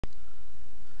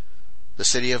The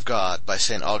City of God by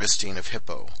St. Augustine of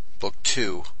Hippo, Book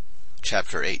 2,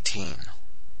 Chapter 18.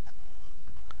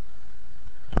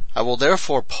 I will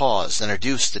therefore pause and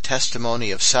adduce the testimony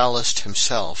of Sallust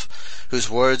himself, whose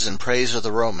words in praise of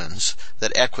the Romans,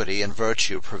 that equity and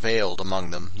virtue prevailed among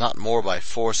them not more by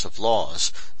force of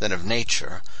laws than of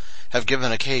nature, have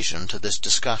given occasion to this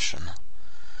discussion.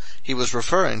 He was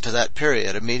referring to that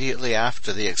period immediately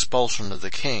after the expulsion of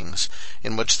the kings,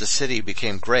 in which the city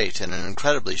became great in an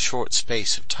incredibly short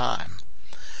space of time.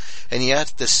 And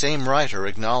yet this same writer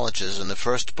acknowledges in the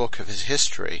first book of his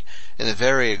history, in the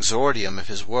very exordium of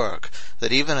his work,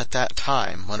 that even at that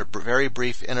time, when a very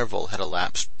brief interval had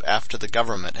elapsed after the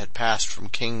government had passed from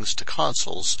kings to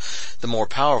consuls, the more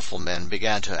powerful men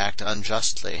began to act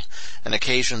unjustly, and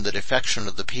occasioned the defection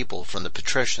of the people from the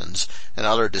patricians and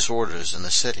other disorders in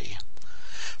the city.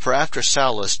 For after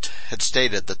Sallust had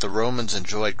stated that the Romans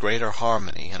enjoyed greater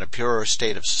harmony and a purer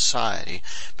state of society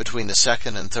between the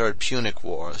Second and Third Punic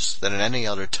Wars than at any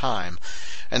other time,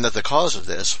 and that the cause of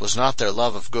this was not their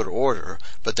love of good order,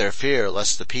 but their fear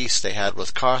lest the peace they had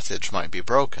with Carthage might be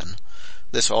broken,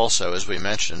 this also, as we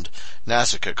mentioned,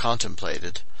 Nausicaa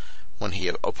contemplated, when he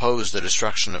opposed the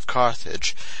destruction of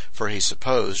Carthage, for he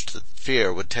supposed that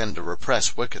fear would tend to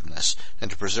repress wickedness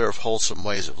and to preserve wholesome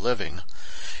ways of living.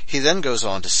 He then goes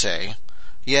on to say,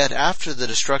 "Yet after the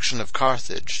destruction of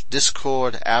Carthage,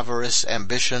 discord, avarice,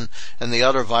 ambition, and the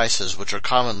other vices which are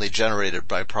commonly generated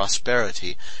by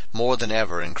prosperity more than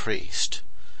ever increased."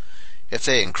 If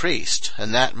they increased,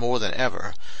 and that more than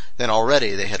ever, then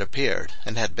already they had appeared,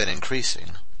 and had been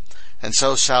increasing. And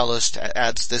so Sallust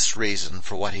adds this reason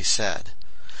for what he said.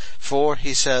 For,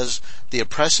 he says, the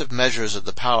oppressive measures of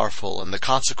the powerful and the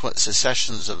consequent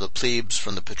secessions of the plebes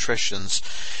from the patricians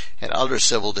and other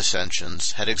civil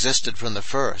dissensions had existed from the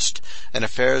first, and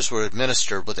affairs were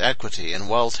administered with equity and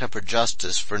well-tempered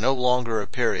justice for no longer a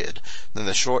period than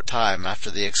the short time after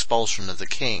the expulsion of the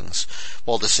kings,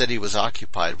 while the city was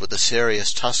occupied with the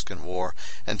serious Tuscan war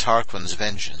and Tarquin's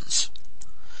vengeance.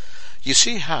 You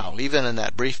see how, even in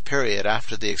that brief period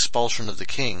after the expulsion of the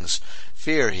kings,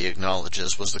 fear, he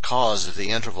acknowledges, was the cause of the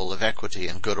interval of equity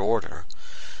and good order.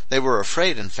 They were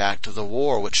afraid, in fact, of the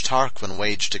war which Tarquin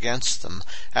waged against them,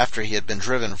 after he had been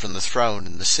driven from the throne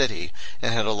in the city,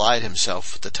 and had allied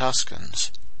himself with the Tuscans.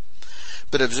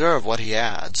 But observe what he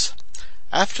adds.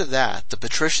 After that, the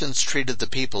patricians treated the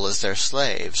people as their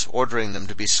slaves, ordering them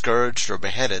to be scourged or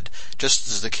beheaded, just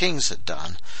as the kings had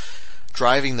done,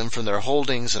 driving them from their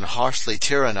holdings and harshly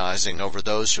tyrannizing over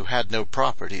those who had no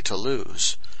property to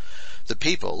lose. The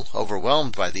people,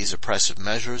 overwhelmed by these oppressive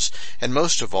measures, and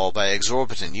most of all by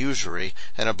exorbitant usury,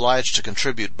 and obliged to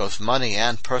contribute both money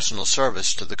and personal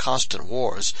service to the constant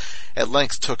wars, at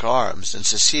length took arms and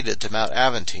seceded to Mount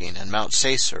Aventine and Mount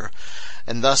Caesar,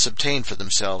 and thus obtained for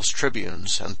themselves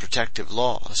tribunes and protective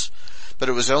laws. But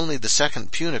it was only the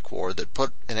Second Punic War that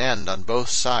put an end on both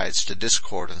sides to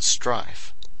discord and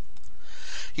strife.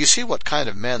 You see what kind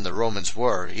of men the Romans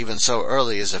were, even so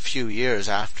early as a few years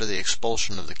after the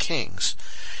expulsion of the kings.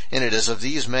 And it is of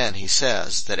these men, he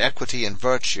says, that equity and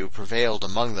virtue prevailed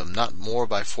among them not more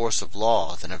by force of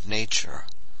law than of nature.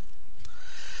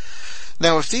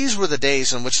 Now, if these were the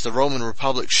days in which the Roman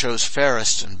Republic shows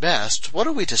fairest and best, what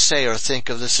are we to say or think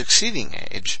of the succeeding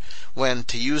age, when,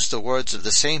 to use the words of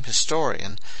the same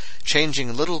historian,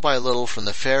 changing little by little from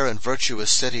the fair and virtuous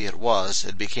city it was,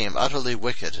 it became utterly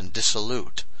wicked and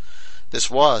dissolute? This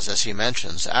was, as he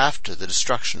mentions, after the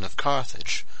destruction of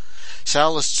Carthage.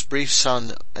 Sallust's brief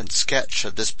sum and sketch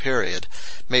of this period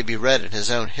may be read in his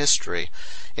own history,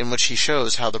 in which he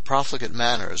shows how the profligate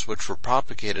manners which were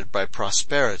propagated by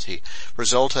prosperity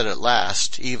resulted at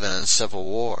last even in civil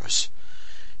wars.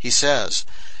 He says,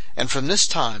 "And from this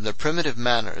time the primitive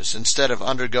manners, instead of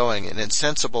undergoing an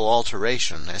insensible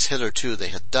alteration, as hitherto they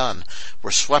had done,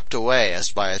 were swept away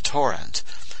as by a torrent.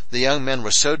 The young men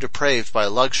were so depraved by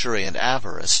luxury and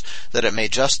avarice that it may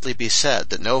justly be said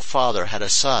that no father had a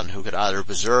son who could either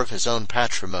preserve his own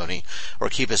patrimony or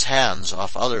keep his hands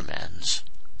off other men's."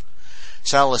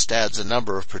 Sallust adds a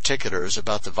number of particulars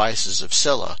about the vices of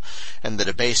Sylla and the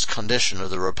debased condition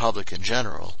of the Republic in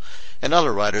general, and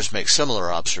other writers make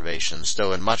similar observations,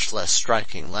 though in much less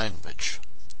striking language.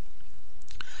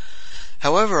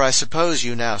 However, I suppose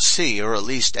you now see, or at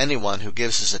least anyone who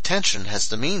gives his attention has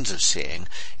the means of seeing,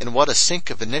 in what a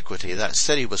sink of iniquity that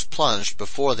city was plunged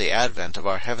before the advent of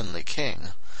our heavenly King.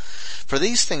 For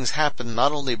these things happened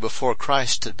not only before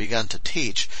Christ had begun to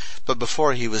teach, but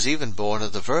before he was even born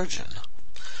of the Virgin.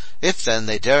 If then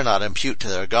they dare not impute to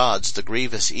their gods the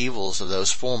grievous evils of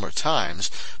those former times,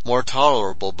 more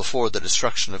tolerable before the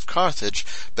destruction of Carthage,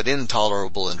 but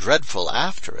intolerable and dreadful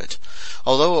after it,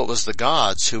 although it was the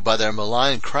gods who by their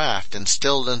malign craft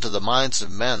instilled into the minds of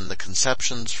men the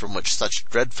conceptions from which such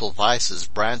dreadful vices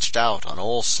branched out on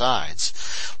all sides,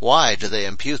 why do they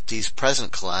impute these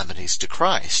present calamities to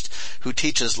Christ, who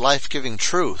teaches life-giving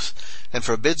truth, and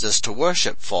forbids us to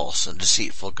worship false and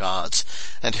deceitful gods,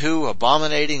 and who,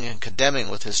 abominating and condemning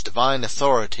with his divine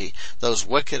authority those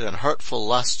wicked and hurtful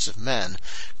lusts of men,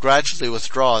 gradually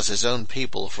withdraws his own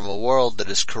people from a world that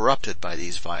is corrupted by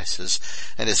these vices,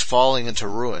 and is falling into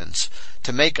ruins,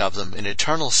 to make of them an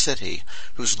eternal city,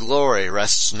 whose glory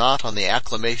rests not on the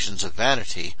acclamations of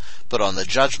vanity, but on the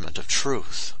judgment of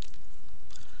truth.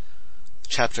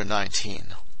 Chapter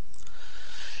 19.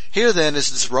 Here then is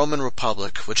this Roman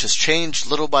Republic, which has changed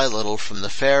little by little from the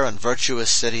fair and virtuous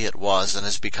city it was, and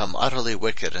has become utterly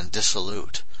wicked and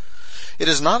dissolute. It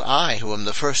is not I who am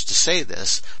the first to say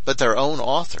this, but their own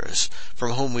authors,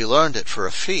 from whom we learned it for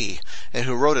a fee, and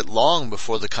who wrote it long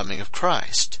before the coming of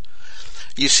Christ.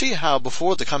 You see how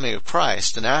before the coming of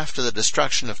Christ, and after the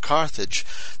destruction of Carthage,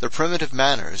 the primitive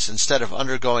manners, instead of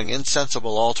undergoing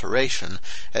insensible alteration,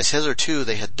 as hitherto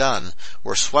they had done,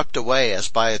 were swept away as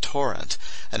by a torrent,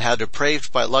 and how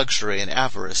depraved by luxury and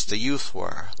avarice the youth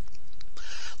were.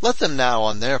 Let them now,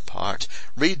 on their part,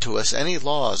 read to us any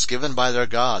laws given by their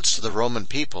gods to the Roman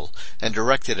people, and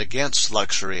directed against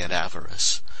luxury and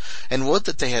avarice. And would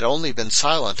that they had only been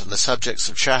silent on the subjects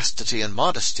of chastity and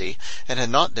modesty, and had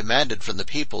not demanded from the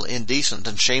people indecent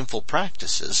and shameful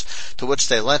practices, to which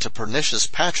they lent a pernicious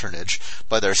patronage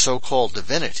by their so-called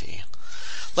divinity.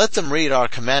 Let them read our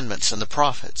commandments in the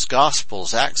prophets,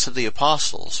 gospels, Acts of the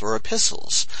Apostles, or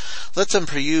epistles. Let them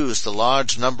peruse the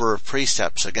large number of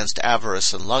precepts against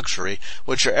avarice and luxury,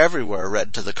 which are everywhere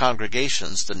read to the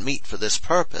congregations that meet for this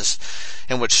purpose,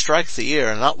 and which strike the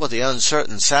ear not with the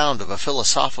uncertain sound of a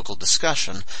philosophical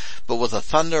discussion, but with the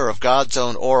thunder of God's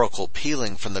own oracle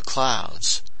pealing from the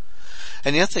clouds.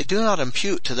 And yet they do not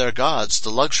impute to their gods the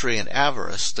luxury and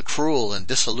avarice, the cruel and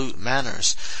dissolute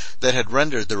manners, that had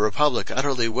rendered the Republic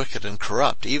utterly wicked and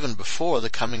corrupt even before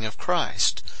the coming of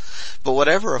Christ. But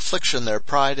whatever affliction their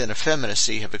pride and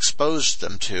effeminacy have exposed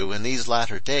them to in these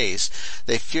latter days,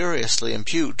 they furiously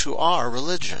impute to our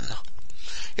religion.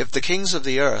 If the kings of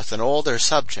the earth and all their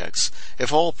subjects,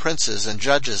 if all princes and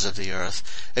judges of the earth,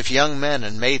 if young men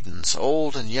and maidens,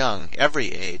 old and young,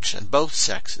 every age, and both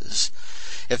sexes,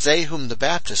 if they whom the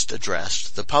Baptist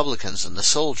addressed, the publicans and the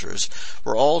soldiers,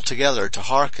 were all together to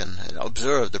hearken and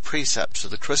observe the precepts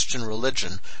of the Christian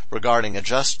religion regarding a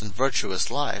just and virtuous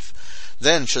life,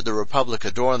 then should the Republic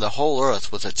adorn the whole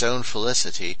earth with its own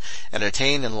felicity, and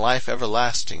attain in life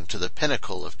everlasting to the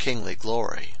pinnacle of kingly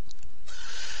glory.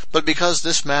 But because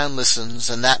this man listens,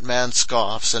 and that man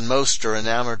scoffs, and most are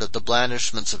enamored of the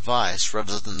blandishments of vice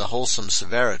rather than the wholesome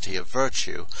severity of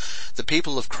virtue, the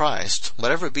people of Christ,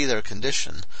 whatever be their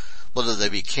condition, whether they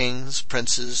be kings,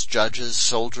 princes, judges,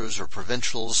 soldiers, or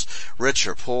provincials, rich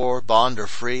or poor, bond or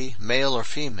free, male or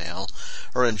female,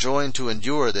 are enjoined to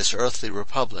endure this earthly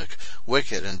republic,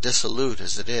 wicked and dissolute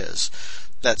as it is,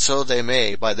 that so they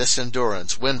may by this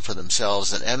endurance win for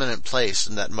themselves an eminent place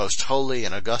in that most holy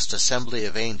and august assembly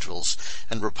of angels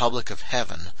and republic of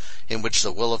heaven, in which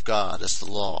the will of God is the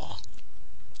law.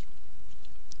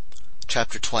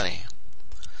 Chapter 20.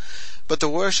 But the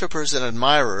worshippers and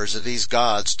admirers of these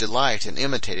gods delight in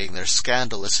imitating their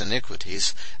scandalous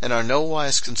iniquities, and are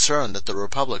nowise concerned that the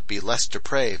republic be less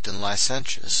depraved and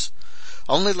licentious.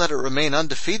 Only let it remain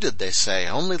undefeated, they say.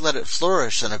 Only let it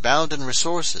flourish and abound in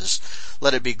resources.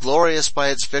 Let it be glorious by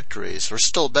its victories, or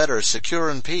still better, secure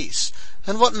in peace.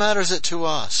 And what matters it to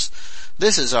us?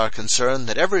 This is our concern,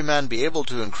 that every man be able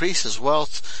to increase his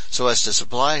wealth, so as to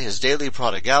supply his daily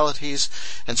prodigalities,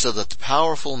 and so that the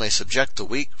powerful may subject the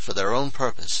weak for their own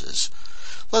purposes.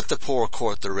 Let the poor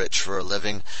court the rich for a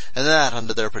living, and that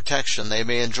under their protection they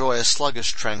may enjoy a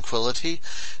sluggish tranquillity,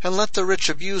 and let the rich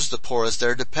abuse the poor as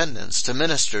their dependents, to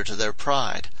minister to their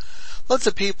pride. Let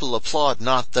the people applaud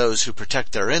not those who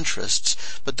protect their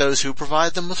interests, but those who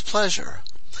provide them with pleasure.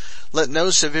 Let no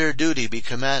severe duty be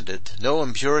commanded, no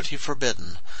impurity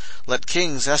forbidden. Let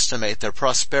kings estimate their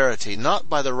prosperity not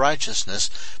by the righteousness,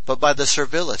 but by the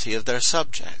servility of their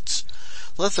subjects.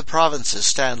 Let the provinces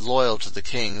stand loyal to the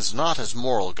kings, not as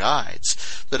moral guides,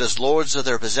 but as lords of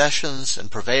their possessions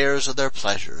and purveyors of their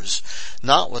pleasures,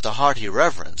 not with a hearty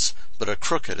reverence, but a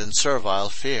crooked and servile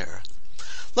fear.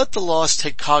 Let the laws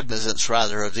take cognizance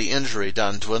rather of the injury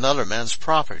done to another man's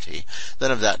property, than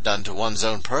of that done to one's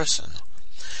own person.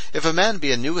 If a man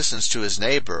be a nuisance to his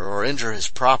neighbor, or injure his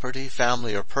property,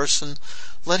 family, or person,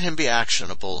 let him be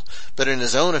actionable, but in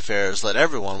his own affairs let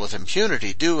everyone with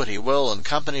impunity do what he will in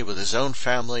company with his own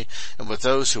family and with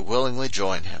those who willingly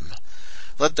join him.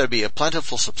 Let there be a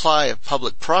plentiful supply of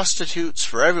public prostitutes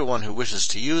for everyone who wishes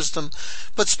to use them,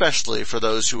 but specially for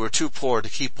those who are too poor to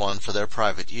keep one for their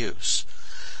private use.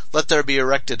 Let there be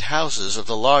erected houses of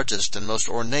the largest and most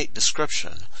ornate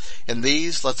description. In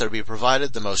these let there be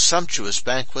provided the most sumptuous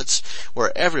banquets,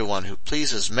 where everyone who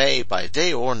pleases may, by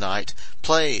day or night,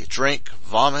 play, drink,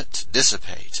 vomit,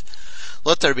 dissipate.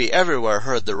 Let there be everywhere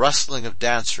heard the rustling of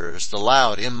dancers, the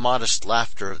loud, immodest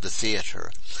laughter of the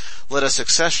theatre. Let a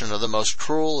succession of the most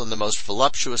cruel and the most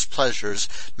voluptuous pleasures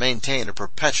maintain a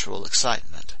perpetual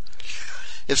excitement.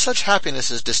 If such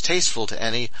happiness is distasteful to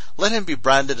any, let him be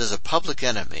branded as a public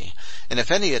enemy, and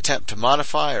if any attempt to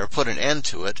modify or put an end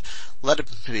to it, let it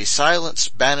be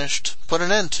silenced, banished, put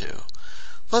an end to.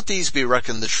 Let these be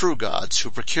reckoned the true gods who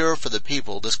procure for the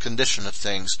people this condition of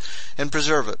things, and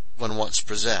preserve it when once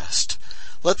possessed.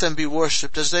 Let them be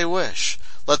worshipped as they wish.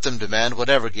 Let them demand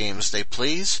whatever games they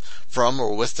please, from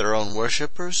or with their own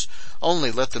worshippers.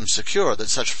 Only let them secure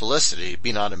that such felicity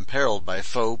be not imperiled by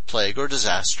foe, plague, or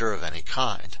disaster of any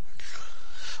kind.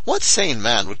 What sane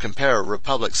man would compare a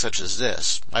republic such as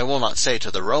this, I will not say to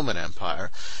the Roman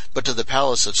Empire, but to the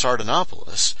palace of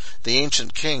Sardanapalus, the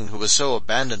ancient king who was so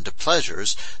abandoned to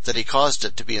pleasures that he caused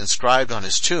it to be inscribed on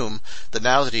his tomb that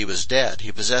now that he was dead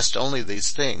he possessed only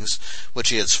these things which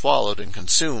he had swallowed and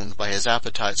consumed by his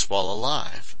appetites while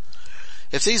alive?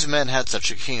 If these men had such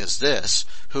a king as this,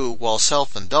 who, while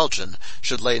self-indulgent,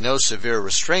 should lay no severe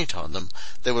restraint on them,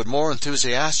 they would more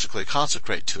enthusiastically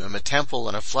consecrate to him a temple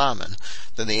and a flamen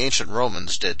than the ancient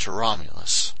Romans did to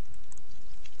Romulus.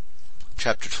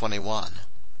 Chapter 21.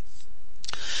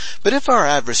 But if our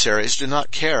adversaries do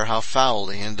not care how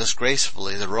foully and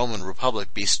disgracefully the Roman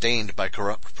Republic be stained by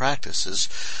corrupt practices,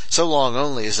 so long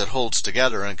only as it holds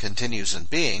together and continues in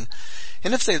being,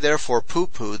 and if they therefore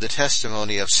pooh-pooh the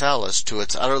testimony of Sallust to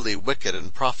its utterly wicked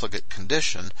and profligate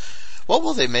condition, what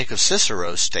will they make of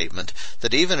Cicero's statement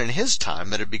that even in his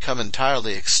time it had become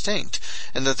entirely extinct,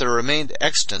 and that there remained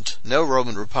extant no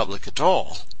Roman Republic at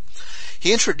all?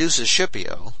 He introduces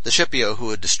Scipio, the Scipio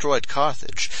who had destroyed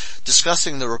Carthage,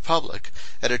 discussing the Republic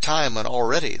at a time when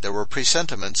already there were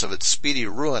presentiments of its speedy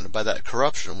ruin by that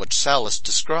corruption which Sallust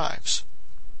describes.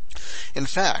 In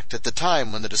fact, at the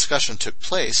time when the discussion took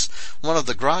place, one of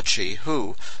the Gracchi,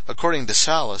 who, according to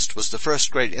Sallust, was the first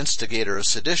great instigator of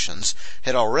seditions,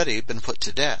 had already been put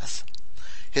to death.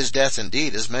 His death,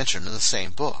 indeed, is mentioned in the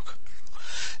same book.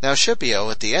 Now Scipio,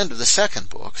 at the end of the second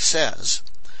book, says,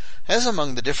 "As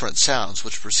among the different sounds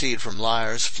which proceed from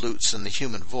lyres, flutes, and the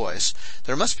human voice,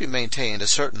 there must be maintained a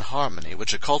certain harmony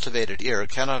which a cultivated ear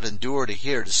cannot endure to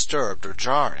hear disturbed or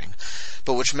jarring,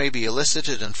 but which may be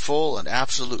elicited in full and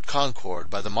absolute concord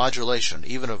by the modulation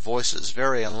even of voices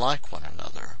very unlike one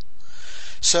another.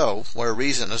 So, where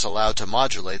reason is allowed to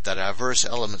modulate the diverse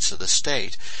elements of the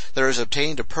state, there is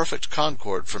obtained a perfect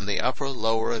concord from the upper,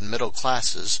 lower, and middle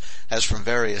classes, as from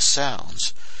various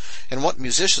sounds. And what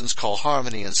musicians call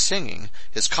harmony in singing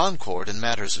is concord in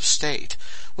matters of state,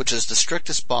 which is the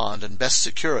strictest bond and best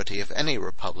security of any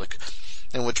republic,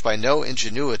 and which by no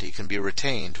ingenuity can be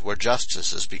retained where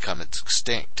justice has become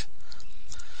extinct."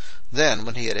 Then,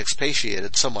 when he had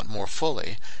expatiated somewhat more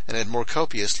fully, and had more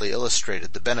copiously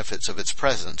illustrated the benefits of its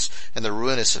presence and the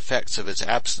ruinous effects of its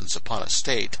absence upon a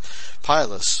state,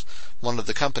 Pilus, one of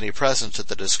the company present at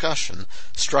the discussion,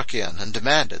 struck in and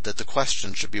demanded that the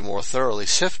question should be more thoroughly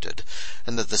sifted,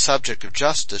 and that the subject of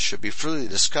justice should be freely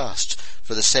discussed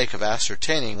for the sake of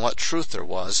ascertaining what truth there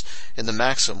was in the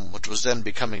maxim which was then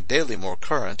becoming daily more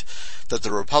current, that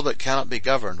the Republic cannot be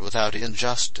governed without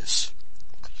injustice.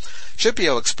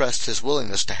 Scipio expressed his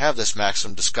willingness to have this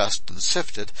maxim discussed and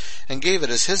sifted, and gave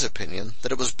it as his opinion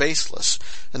that it was baseless,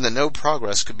 and that no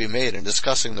progress could be made in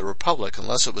discussing the Republic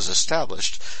unless it was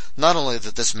established, not only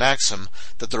that this maxim,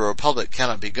 that the Republic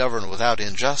cannot be governed without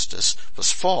injustice,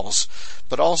 was false,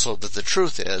 but also that the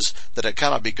truth is that it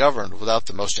cannot be governed without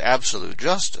the most absolute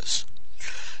justice.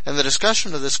 And the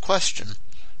discussion of this question,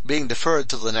 being deferred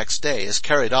till the next day, is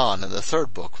carried on in the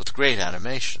third book with great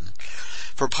animation.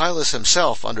 For Pilus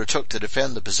himself undertook to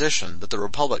defend the position that the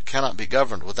Republic cannot be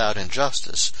governed without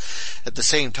injustice, at the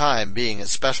same time being at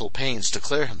special pains to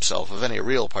clear himself of any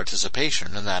real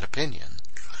participation in that opinion.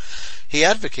 He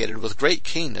advocated with great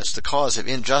keenness the cause of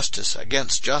injustice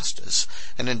against justice,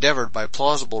 and endeavored by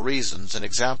plausible reasons and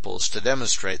examples to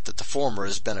demonstrate that the former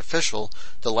is beneficial,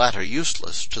 the latter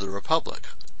useless, to the Republic.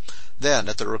 Then,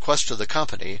 at the request of the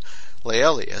company,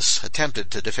 Laelius attempted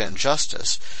to defend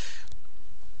justice,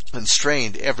 and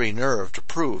strained every nerve to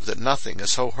prove that nothing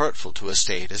is so hurtful to a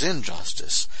state as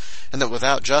injustice, and that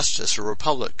without justice a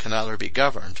republic can neither be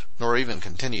governed nor even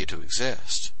continue to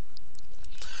exist.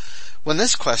 When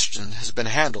this question has been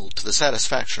handled to the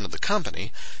satisfaction of the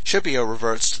company, Scipio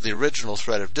reverts to the original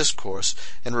thread of discourse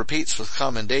and repeats with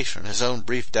commendation his own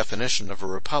brief definition of a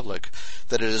republic,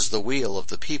 that it is the weal of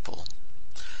the people.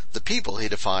 The people he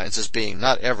defines as being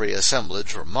not every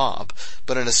assemblage or mob,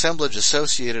 but an assemblage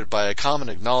associated by a common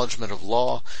acknowledgment of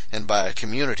law and by a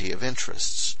community of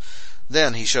interests.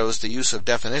 Then he shows the use of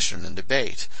definition in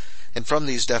debate, and from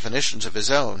these definitions of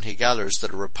his own he gathers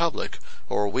that a republic,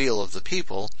 or weal of the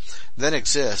people, then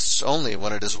exists only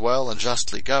when it is well and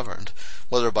justly governed,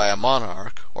 whether by a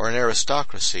monarch, or an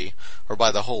aristocracy, or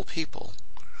by the whole people.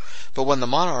 But when the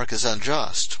monarch is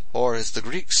unjust, or, as the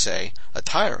Greeks say, a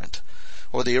tyrant,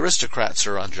 or the aristocrats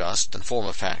are unjust and form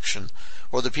a faction,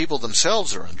 or the people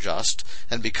themselves are unjust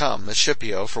and become, as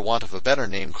Scipio, for want of a better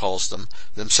name, calls them,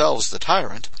 themselves the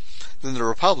tyrant, then the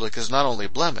republic is not only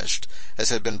blemished, as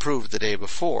had been proved the day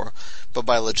before, but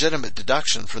by legitimate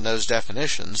deduction from those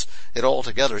definitions it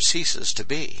altogether ceases to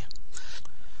be.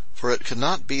 For it could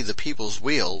not be the people's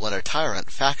weal when a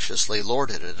tyrant factiously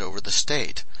lorded it over the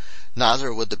state.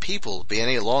 Neither would the people be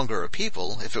any longer a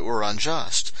people if it were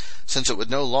unjust, since it would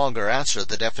no longer answer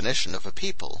the definition of a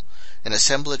people, an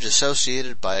assemblage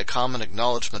associated by a common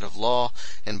acknowledgment of law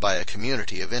and by a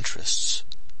community of interests.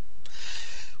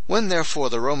 When therefore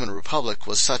the Roman Republic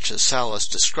was such as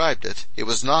Sallust described it, it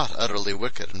was not utterly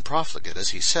wicked and profligate, as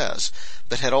he says,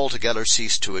 but had altogether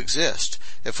ceased to exist,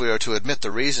 if we are to admit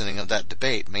the reasoning of that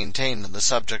debate maintained on the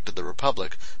subject of the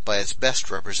Republic by its best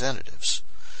representatives.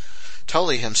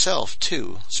 Tully himself,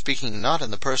 too, speaking not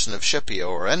in the person of Scipio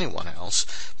or anyone else,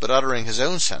 but uttering his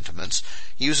own sentiments,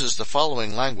 uses the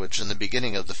following language in the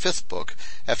beginning of the 5th book,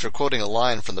 after quoting a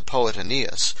line from the poet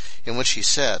Aeneas, in which he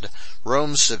said,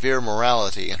 "Rome's severe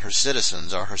morality and her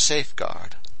citizens are her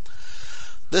safeguard."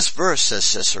 This verse, says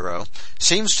Cicero,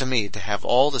 seems to me to have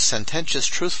all the sententious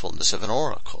truthfulness of an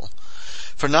oracle.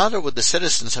 For neither would the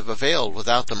citizens have availed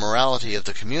without the morality of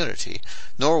the community,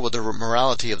 nor would the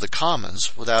morality of the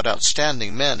commons without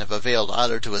outstanding men have availed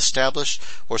either to establish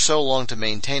or so long to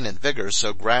maintain in vigor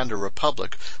so grand a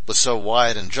republic with so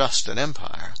wide and just an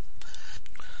empire.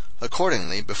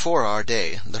 Accordingly, before our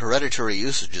day, the hereditary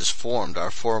usages formed our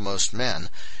foremost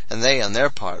men, and they on their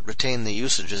part retained the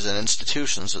usages and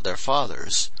institutions of their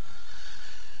fathers.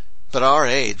 But our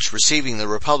age, receiving the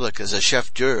Republic as a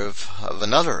chef-d'oeuvre of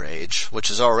another age, which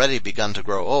has already begun to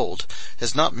grow old,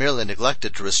 has not merely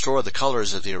neglected to restore the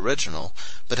colors of the original,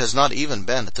 but has not even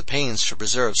been at the pains to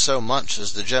preserve so much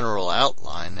as the general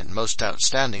outline and most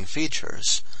outstanding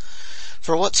features.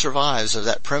 For what survives of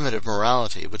that primitive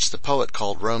morality which the poet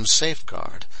called Rome's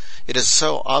safeguard? It is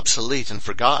so obsolete and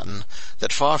forgotten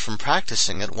that far from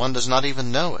practicing it one does not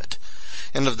even know it.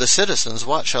 And of the citizens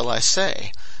what shall I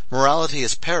say? Morality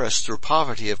has perished through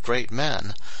poverty of great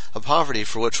men, a poverty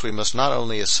for which we must not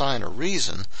only assign a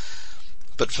reason,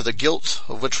 but for the guilt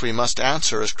of which we must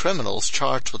answer as criminals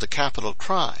charged with a capital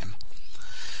crime.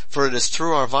 For it is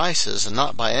through our vices, and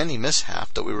not by any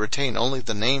mishap, that we retain only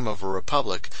the name of a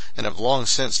republic, and have long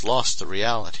since lost the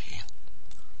reality.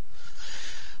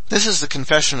 This is the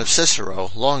confession of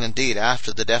Cicero, long indeed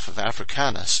after the death of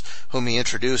Africanus, whom he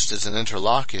introduced as an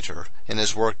interlocutor in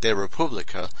his work De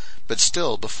Republica, but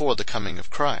still before the coming of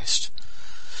Christ.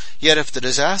 Yet if the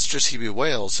disasters he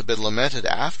bewails had been lamented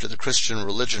after the Christian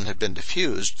religion had been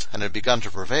diffused, and had begun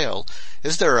to prevail,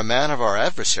 is there a man of our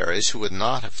adversaries who would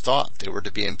not have thought they were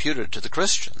to be imputed to the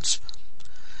Christians?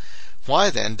 Why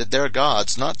then did their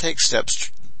gods not take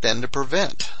steps then to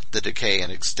prevent the decay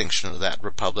and extinction of that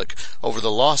republic, over the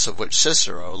loss of which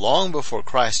Cicero, long before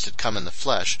Christ had come in the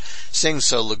flesh, sings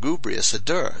so lugubrious a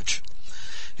dirge?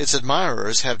 Its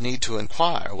admirers have need to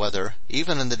inquire whether,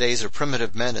 even in the days of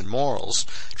primitive men and morals,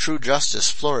 true justice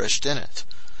flourished in it.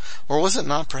 Or was it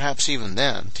not perhaps even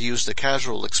then, to use the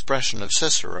casual expression of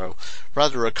Cicero,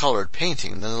 rather a colored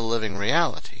painting than the living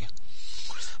reality?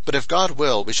 But if God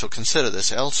will, we shall consider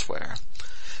this elsewhere.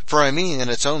 For I mean in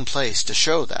its own place to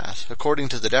show that, according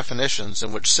to the definitions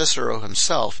in which Cicero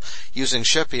himself, using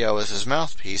Scipio as his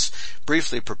mouthpiece,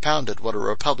 briefly propounded what a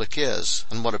republic is,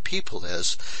 and what a people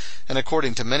is, and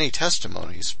according to many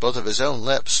testimonies, both of his own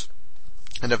lips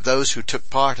and of those who took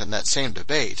part in that same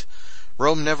debate,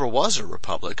 Rome never was a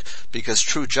republic, because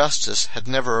true justice had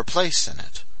never a place in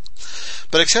it.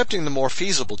 But accepting the more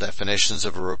feasible definitions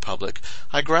of a republic,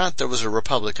 I grant there was a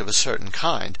republic of a certain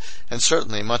kind, and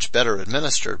certainly much better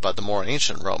administered by the more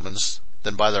ancient Romans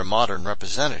than by their modern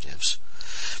representatives.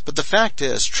 But the fact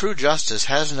is, true justice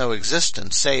has no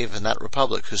existence save in that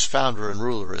republic whose founder and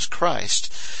ruler is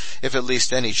Christ, if at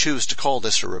least any choose to call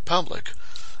this a republic,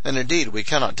 and indeed we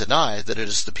cannot deny that it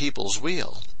is the people's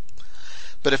weal.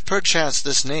 But if perchance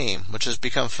this name, which has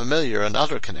become familiar in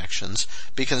other connections,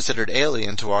 be considered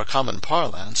alien to our common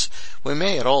parlance, we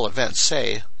may at all events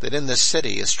say that in this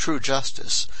city is true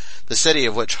justice, the city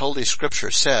of which Holy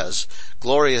Scripture says,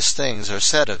 "Glorious things are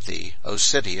said of thee, O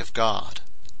city of God."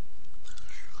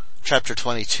 Chapter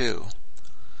 22.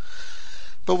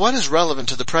 But what is relevant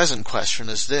to the present question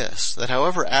is this, that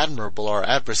however admirable our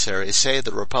adversaries say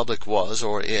the Republic was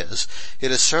or is,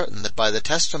 it is certain that by the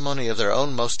testimony of their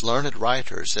own most learned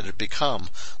writers it had become,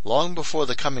 long before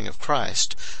the coming of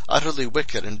Christ, utterly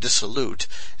wicked and dissolute,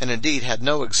 and indeed had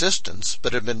no existence,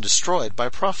 but had been destroyed by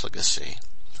profligacy.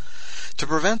 To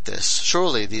prevent this,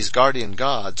 surely these guardian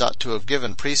gods ought to have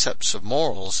given precepts of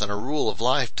morals and a rule of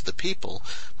life to the people,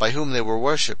 by whom they were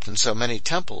worshipped in so many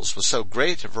temples, with so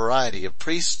great a variety of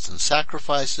priests and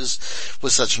sacrifices,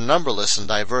 with such numberless and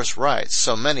diverse rites,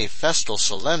 so many festal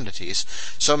solemnities,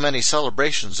 so many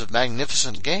celebrations of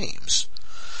magnificent games.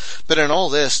 But in all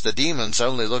this the demons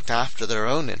only looked after their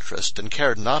own interest, and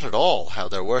cared not at all how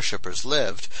their worshippers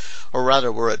lived, or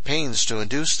rather were at pains to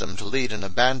induce them to lead an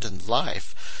abandoned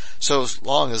life, so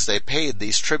long as they paid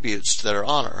these tributes to their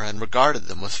honor and regarded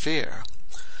them with fear.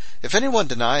 If anyone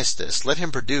denies this, let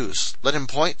him produce, let him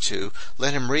point to,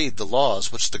 let him read the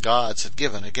laws which the gods had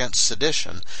given against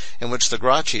sedition, and which the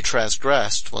Gracchi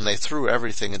transgressed when they threw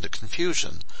everything into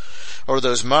confusion, or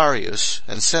those Marius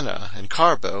and Cinna and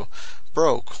Carbo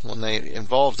broke when they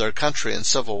involved their country in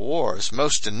civil wars,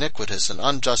 most iniquitous and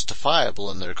unjustifiable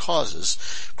in their causes,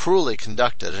 cruelly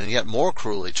conducted and yet more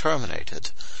cruelly terminated.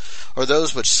 Or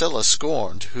those which Sylla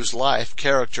scorned, whose life,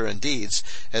 character, and deeds,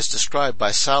 as described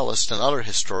by Sallust and other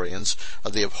historians,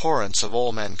 are the abhorrence of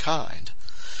all mankind.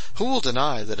 Who will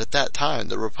deny that at that time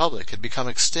the Republic had become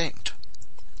extinct?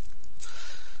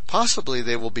 Possibly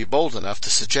they will be bold enough to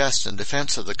suggest in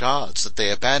defense of the gods that they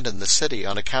abandoned the city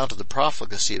on account of the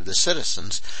profligacy of the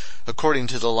citizens, according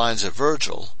to the lines of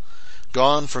Virgil,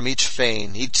 "Gone from each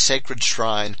fane, each sacred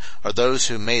shrine, are those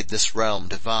who made this realm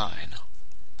divine."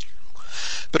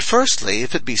 But firstly,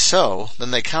 if it be so,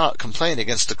 then they cannot complain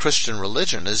against the Christian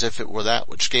religion as if it were that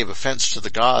which gave offense to the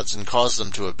gods and caused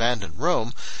them to abandon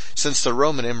Rome, since the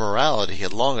Roman immorality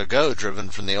had long ago driven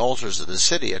from the altars of the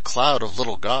city a cloud of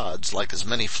little gods like as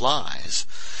many flies.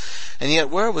 And yet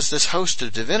where was this host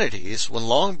of divinities, when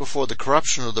long before the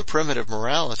corruption of the primitive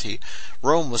morality,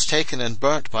 Rome was taken and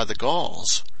burnt by the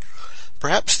Gauls?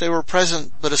 Perhaps they were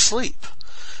present but asleep.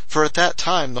 For at that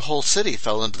time the whole city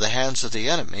fell into the hands of the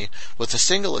enemy, with the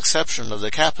single exception of the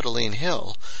Capitoline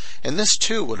Hill, and this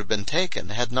too would have been taken,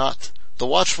 had not the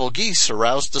watchful geese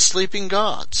aroused the sleeping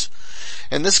gods.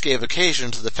 And this gave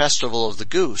occasion to the festival of the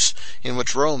goose, in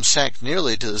which Rome sank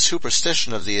nearly to the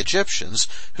superstition of the Egyptians,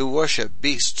 who worshipped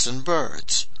beasts and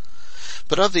birds.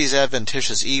 But of these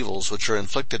adventitious evils which are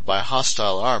inflicted by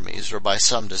hostile armies, or by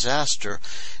some disaster,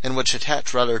 and which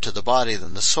attach rather to the body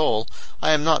than the soul,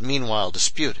 I am not meanwhile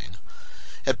disputing.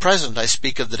 At present I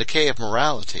speak of the decay of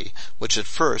morality, which at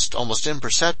first almost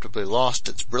imperceptibly lost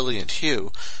its brilliant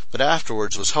hue, but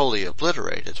afterwards was wholly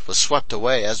obliterated, was swept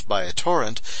away as by a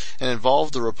torrent, and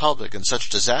involved the Republic in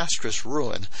such disastrous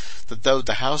ruin, that though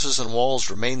the houses and walls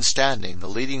remain standing, the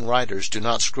leading writers do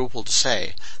not scruple to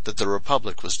say that the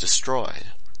Republic was destroyed.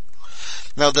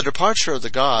 Now the departure of the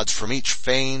gods from each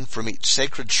fane, from each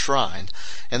sacred shrine,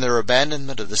 and their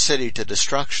abandonment of the city to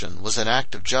destruction was an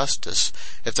act of justice,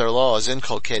 if their laws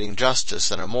inculcating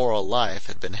justice and a moral life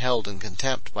had been held in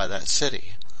contempt by that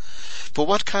city. But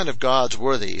what kind of gods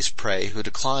were these, pray, who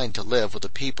declined to live with a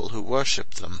people who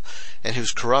worshipped them, and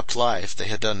whose corrupt life they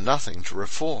had done nothing to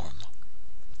reform?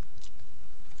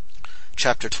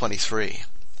 Chapter 23.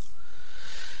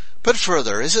 But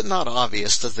further, is it not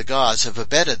obvious that the gods have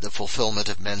abetted the fulfillment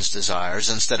of men's desires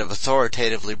instead of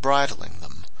authoritatively bridling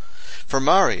them? For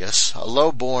Marius, a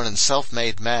low-born and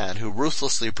self-made man who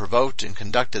ruthlessly provoked and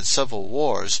conducted civil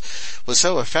wars, was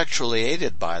so effectually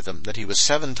aided by them that he was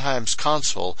 7 times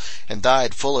consul and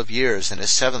died full of years in his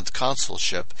 7th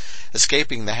consulship,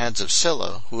 escaping the hands of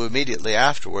Sylla, who immediately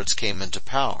afterwards came into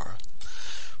power.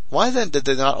 Why then did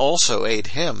they not also aid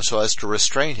him so as to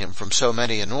restrain him from so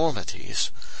many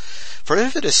enormities? For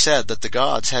if it is said that the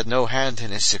gods had no hand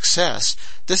in his success,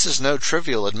 this is no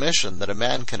trivial admission that a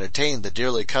man can attain the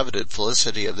dearly coveted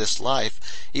felicity of this life,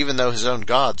 even though his own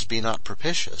gods be not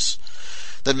propitious.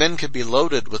 That men can be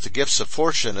loaded with the gifts of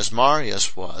fortune as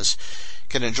Marius was,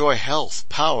 can enjoy health,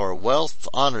 power, wealth,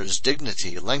 honors,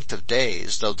 dignity, length of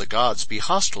days, though the gods be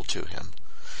hostile to him.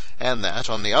 and that,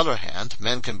 on the other hand,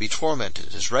 men can be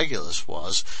tormented, as Regulus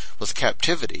was, with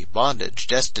captivity, bondage,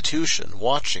 destitution,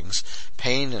 watchings,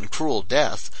 pain, and cruel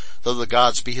death, though the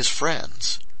gods be his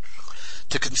friends.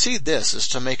 To concede this is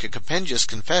to make a compendious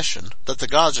confession that the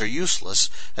gods are useless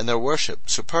and their worship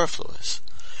superfluous.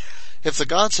 If the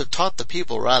gods have taught the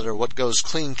people rather what goes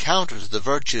clean counter to the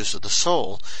virtues of the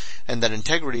soul, and that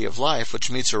integrity of life which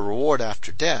meets a reward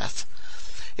after death,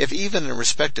 if even in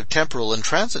respect of temporal and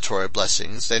transitory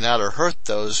blessings they neither hurt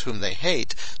those whom they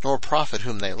hate, nor profit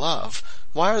whom they love,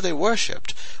 why are they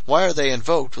worshipped? Why are they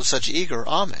invoked with such eager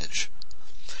homage?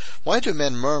 Why do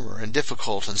men murmur in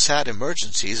difficult and sad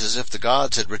emergencies as if the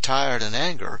gods had retired in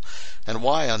anger, and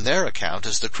why on their account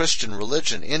is the Christian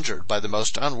religion injured by the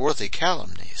most unworthy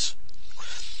calumnies?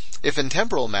 If in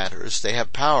temporal matters they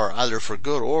have power either for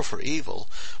good or for evil,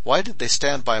 why did they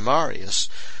stand by Marius,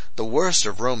 the worst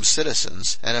of Rome's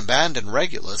citizens, and abandon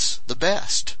Regulus, the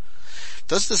best?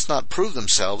 Does this not prove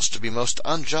themselves to be most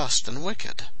unjust and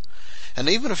wicked? And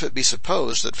even if it be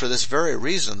supposed that for this very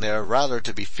reason they are rather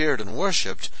to be feared and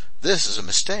worshipped, this is a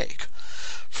mistake.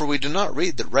 For we do not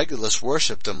read that Regulus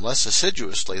worshipped them less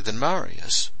assiduously than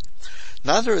Marius.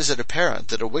 Neither is it apparent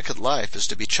that a wicked life is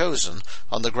to be chosen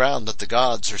on the ground that the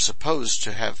gods are supposed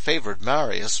to have favored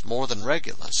Marius more than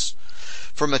Regulus.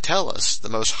 For Metellus, the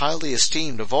most highly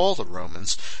esteemed of all the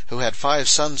Romans, who had 5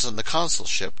 sons in the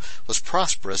consulship, was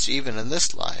prosperous even in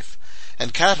this life,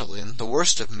 and Catiline, the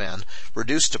worst of men,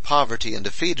 reduced to poverty and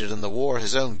defeated in the war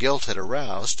his own guilt had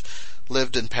aroused,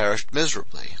 lived and perished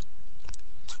miserably.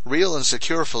 Real and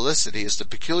secure felicity is the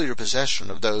peculiar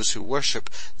possession of those who worship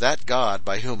that God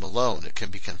by whom alone it can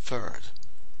be conferred.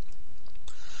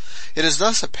 It is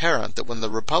thus apparent that when the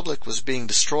Republic was being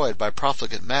destroyed by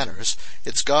profligate manners,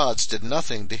 its gods did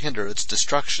nothing to hinder its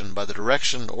destruction by the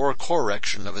direction or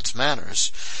correction of its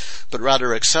manners, but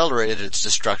rather accelerated its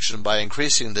destruction by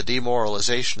increasing the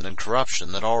demoralization and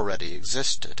corruption that already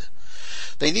existed.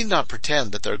 They need not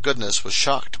pretend that their goodness was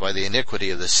shocked by the iniquity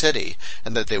of the city,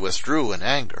 and that they withdrew in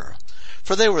anger.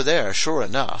 For they were there, sure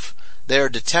enough. They are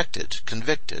detected,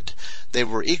 convicted. They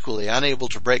were equally unable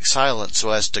to break silence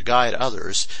so as to guide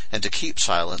others, and to keep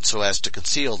silent so as to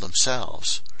conceal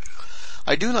themselves.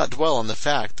 I do not dwell on the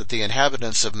fact that the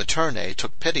inhabitants of Maternae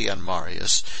took pity on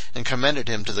Marius, and commended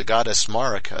him to the goddess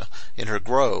Marica in her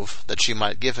grove, that she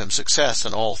might give him success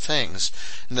in all things,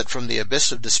 and that from the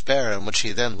abyss of despair in which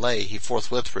he then lay he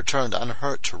forthwith returned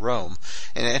unhurt to Rome,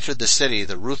 and entered the city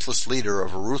the ruthless leader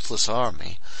of a ruthless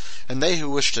army. And they who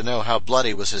wish to know how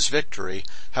bloody was his victory,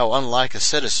 how unlike a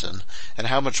citizen, and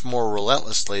how much more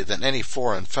relentlessly than any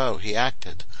foreign foe he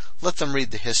acted, let them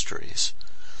read the histories.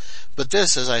 But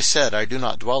this, as I said, I do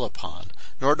not dwell upon,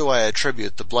 nor do I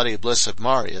attribute the bloody bliss of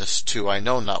Marius to I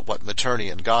know not what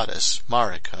Maternian goddess,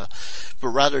 Marica, but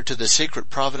rather to the secret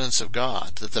providence of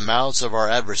God, that the mouths of our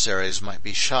adversaries might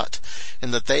be shut,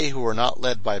 and that they who were not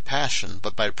led by passion,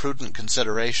 but by prudent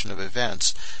consideration of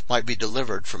events, might be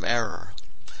delivered from error.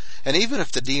 And even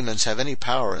if the demons have any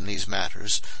power in these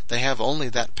matters, they have only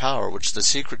that power which the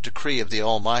secret decree of the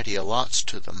Almighty allots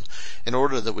to them, in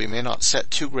order that we may not set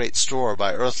too great store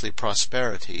by earthly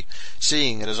prosperity,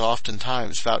 seeing it is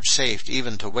oftentimes vouchsafed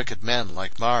even to wicked men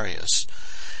like Marius,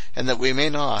 and that we may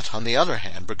not, on the other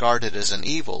hand, regard it as an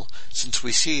evil, since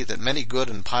we see that many good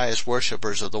and pious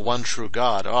worshippers of the one true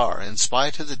God are, in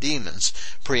spite of the demons,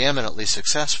 preeminently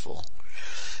successful.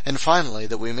 And finally,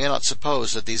 that we may not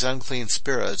suppose that these unclean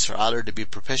spirits are either to be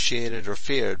propitiated or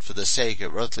feared for the sake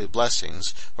of earthly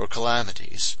blessings or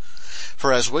calamities.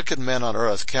 For as wicked men on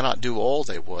earth cannot do all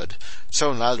they would,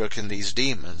 so neither can these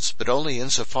demons, but only in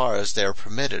so far as they are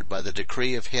permitted by the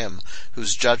decree of him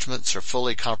whose judgments are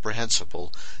fully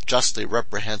comprehensible, justly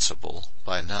reprehensible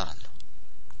by none.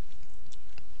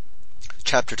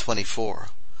 Chapter 24.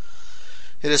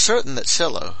 It is certain that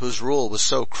Sylla, whose rule was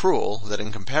so cruel that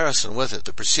in comparison with it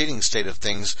the preceding state of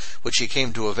things which he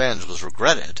came to avenge was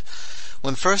regretted,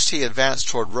 when first he advanced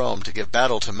toward Rome to give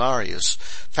battle to Marius,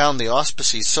 found the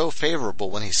auspices so favorable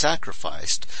when he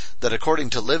sacrificed, that according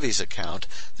to Livy's account,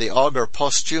 the augur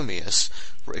Postumius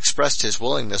expressed his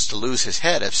willingness to lose his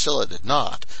head if Sylla did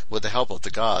not, with the help of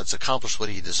the gods, accomplish what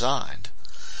he designed.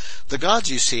 The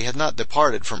gods, you see, had not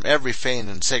departed from every fane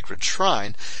and sacred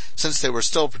shrine, since they were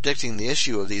still predicting the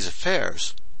issue of these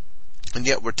affairs, and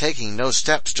yet were taking no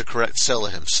steps to correct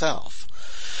Sylla himself.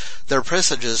 Their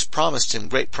presages promised him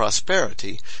great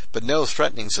prosperity, but no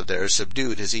threatenings of theirs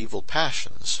subdued his evil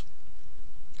passions.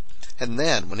 And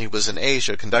then, when he was in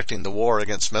Asia conducting the war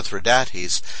against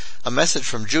Mithridates, a message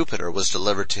from Jupiter was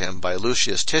delivered to him by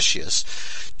Lucius Titius,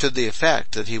 to the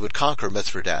effect that he would conquer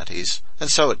Mithridates,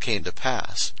 and so it came to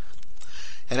pass.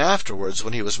 And afterwards,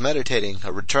 when he was meditating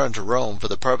a return to Rome for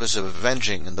the purpose of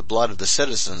avenging in the blood of the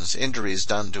citizens injuries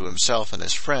done to himself and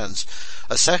his friends,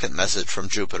 a second message from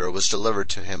Jupiter was delivered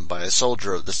to him by a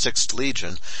soldier of the 6th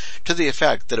Legion, to the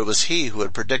effect that it was he who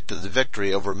had predicted the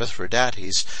victory over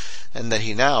Mithridates, and that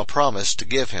he now promised to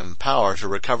give him power to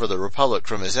recover the republic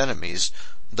from his enemies,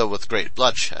 though with great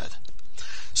bloodshed.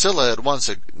 Sylla at once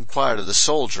inquired of the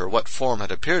soldier what form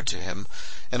had appeared to him,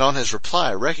 and on his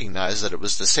reply recognized that it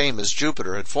was the same as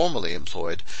Jupiter had formerly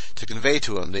employed to convey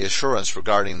to him the assurance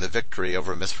regarding the victory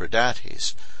over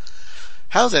Mithridates.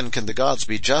 How then can the gods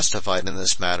be justified in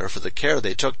this matter for the care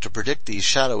they took to predict these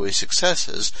shadowy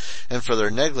successes, and for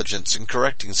their negligence in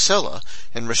correcting Sylla,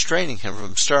 and restraining him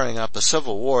from stirring up a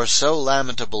civil war so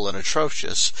lamentable and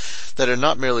atrocious that it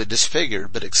not merely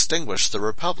disfigured but extinguished the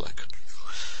republic?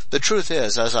 The truth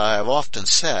is, as I have often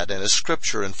said, and as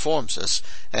Scripture informs us,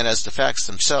 and as the facts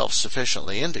themselves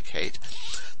sufficiently indicate,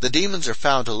 the demons are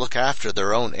found to look after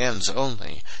their own ends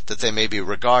only, that they may be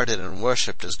regarded and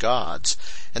worshipped as gods,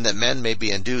 and that men may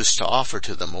be induced to offer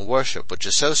to them a worship which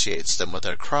associates them with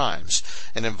their crimes,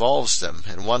 and involves them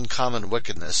in one common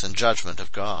wickedness and judgment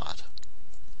of God.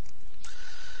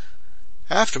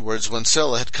 Afterwards, when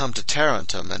Sylla had come to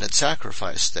Tarentum and had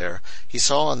sacrificed there, he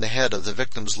saw on the head of the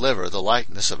victim's liver the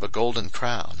likeness of a golden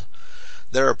crown.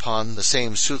 Thereupon the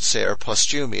same soothsayer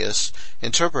Postumius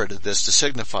interpreted this to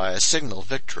signify a signal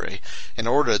victory, and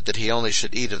ordered that he only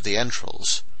should eat of the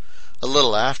entrails. A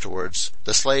little afterwards,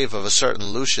 the slave of a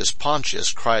certain Lucius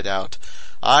Pontius cried out,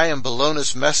 "I am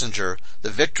Bellona's messenger.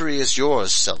 The victory is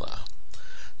yours, Sylla."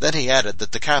 Then he added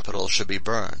that the capital should be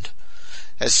burned.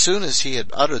 As soon as he had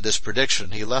uttered this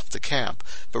prediction, he left the camp,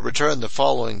 but returned the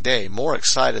following day more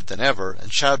excited than ever,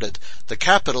 and shouted, "The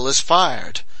capital is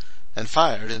fired!" And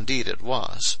fired indeed it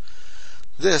was.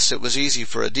 This it was easy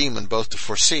for a demon both to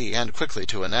foresee and quickly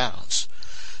to announce.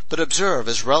 But observe,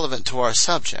 as relevant to our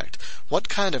subject, what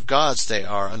kind of gods they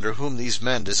are under whom these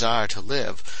men desire to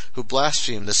live, who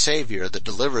blaspheme the Saviour that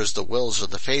delivers the wills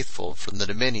of the faithful from the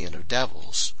dominion of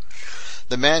devils.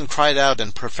 The man cried out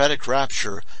in prophetic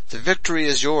rapture, "The victory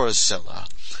is yours, Sylla."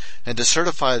 And to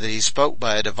certify that he spoke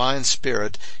by a divine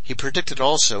spirit, he predicted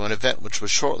also an event which was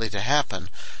shortly to happen,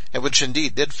 and which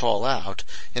indeed did fall out,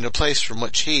 in a place from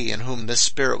which he in whom this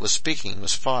spirit was speaking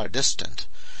was far distant.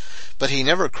 But he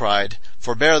never cried,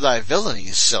 "Forbear thy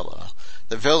villainies, Sylla,"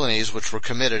 the villainies which were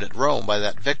committed at Rome by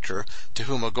that victor, to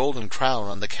whom a golden crown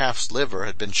on the calf's liver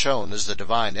had been shown as the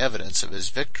divine evidence of his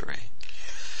victory.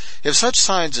 If such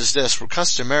signs as this were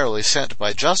customarily sent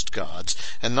by just gods,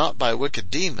 and not by wicked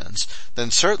demons,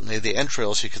 then certainly the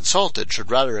entrails he consulted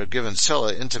should rather have given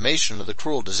Sylla intimation of the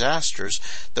cruel disasters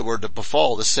that were to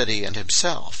befall the city and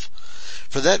himself.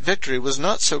 For that victory was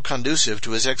not so conducive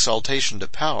to his exaltation to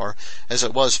power as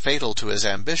it was fatal to his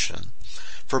ambition.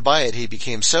 For by it he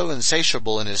became so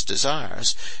insatiable in his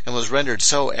desires, and was rendered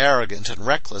so arrogant and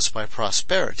reckless by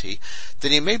prosperity,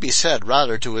 that he may be said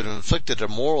rather to have inflicted a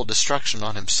moral destruction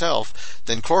on himself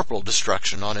than corporal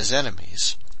destruction on his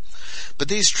enemies. But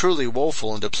these truly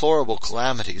woeful and deplorable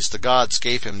calamities the gods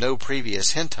gave him no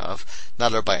previous hint of,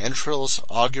 neither by entrails,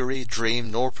 augury,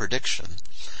 dream, nor prediction.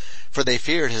 For they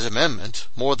feared his amendment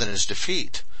more than his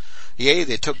defeat. Yea,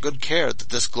 they took good care that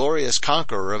this glorious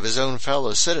conqueror of his own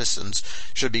fellow citizens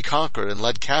should be conquered and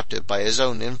led captive by his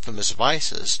own infamous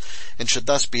vices, and should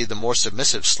thus be the more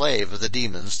submissive slave of the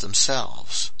demons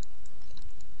themselves.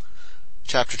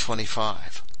 Chapter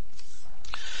 25.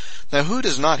 Now who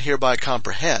does not hereby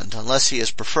comprehend, unless he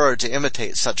is preferred to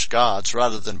imitate such gods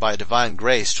rather than by divine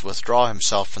grace to withdraw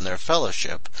himself from their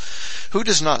fellowship, who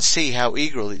does not see how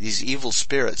eagerly these evil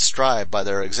spirits strive by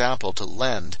their example to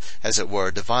lend, as it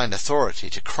were, divine authority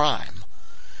to crime?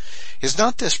 Is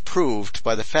not this proved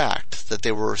by the fact that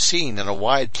they were seen in a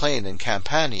wide plain in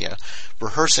Campania,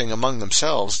 rehearsing among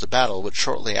themselves the battle which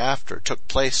shortly after took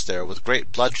place there with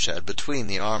great bloodshed between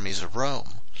the armies of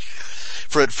Rome?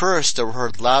 For at first there were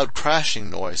heard loud crashing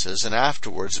noises, and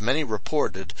afterwards many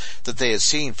reported that they had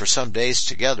seen for some days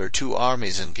together 2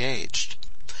 armies engaged.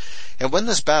 And when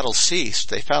this battle ceased,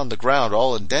 they found the ground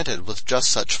all indented with just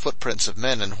such footprints of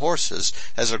men and horses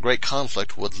as a great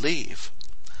conflict would leave.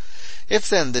 If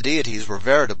then the deities were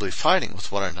veritably fighting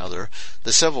with one another,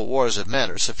 the civil wars of men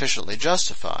are sufficiently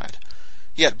justified.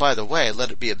 Yet, by the way,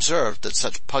 let it be observed that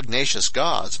such pugnacious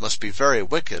gods must be very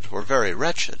wicked or very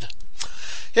wretched.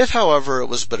 If, however, it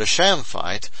was but a sham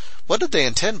fight, what did they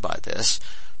intend by this,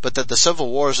 but that the civil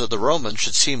wars of the Romans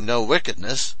should seem no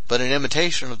wickedness, but an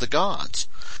imitation of the gods?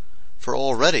 For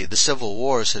already the civil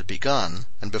wars had begun,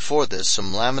 and before this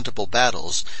some lamentable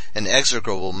battles and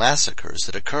execrable massacres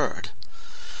had occurred.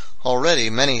 Already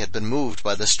many had been moved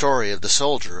by the story of the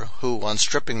soldier who, on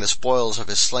stripping the spoils of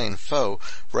his slain foe,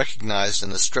 recognized in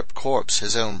the stripped corpse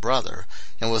his own brother,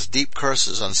 and with deep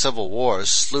curses on civil wars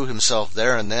slew himself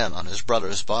there and then on his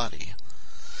brother's body.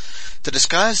 To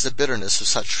disguise the bitterness of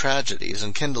such tragedies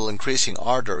and kindle increasing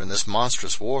ardor in this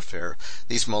monstrous warfare,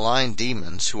 these malign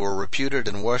demons, who were reputed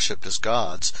and worshipped as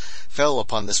gods, fell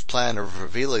upon this plan of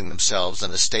revealing themselves in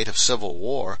a state of civil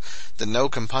war, that no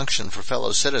compunction for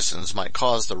fellow citizens might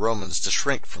cause the Romans to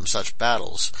shrink from such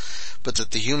battles, but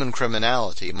that the human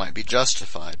criminality might be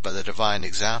justified by the divine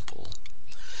example.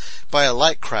 By a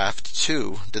like craft,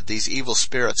 too, did these evil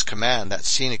spirits command that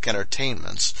scenic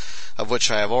entertainments, of which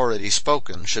I have already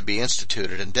spoken, should be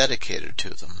instituted and dedicated to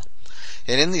them.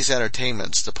 And in these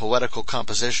entertainments the poetical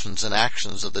compositions and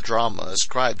actions of the drama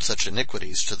ascribed such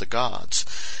iniquities to the gods,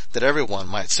 that every one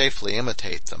might safely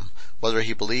imitate them, whether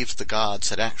he believed the gods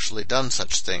had actually done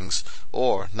such things,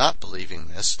 or, not believing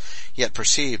this, yet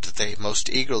perceived that they most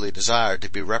eagerly desired to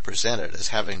be represented as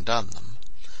having done them.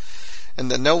 And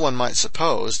that no one might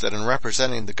suppose that in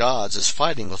representing the gods as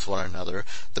fighting with one another,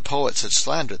 the poets had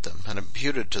slandered them and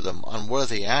imputed to them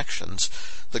unworthy actions,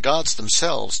 the gods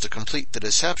themselves, to complete the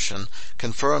deception,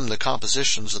 confirmed the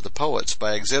compositions of the poets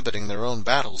by exhibiting their own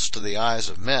battles to the eyes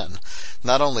of men,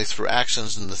 not only through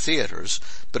actions in the theatres,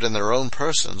 but in their own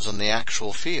persons on the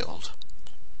actual field.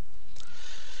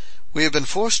 We have been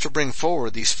forced to bring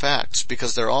forward these facts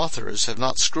because their authors have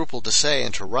not scrupled to say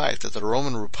and to write that the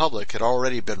Roman Republic had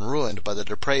already been ruined by the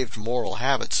depraved moral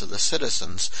habits of the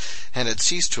citizens, and had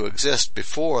ceased to exist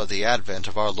before the advent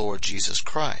of our Lord Jesus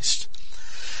Christ.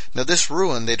 Now this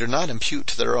ruin they do not impute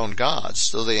to their own gods,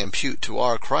 though they impute to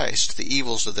our Christ the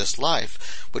evils of this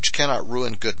life, which cannot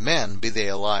ruin good men, be they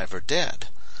alive or dead.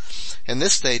 And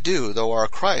this they do, though our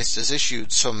Christ has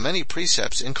issued so many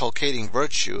precepts inculcating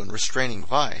virtue and restraining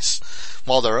vice,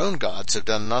 while their own gods have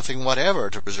done nothing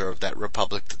whatever to preserve that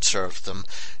republic that served them,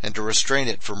 and to restrain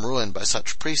it from ruin by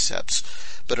such precepts,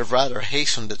 but have rather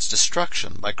hastened its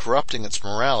destruction by corrupting its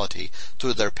morality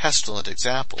through their pestilent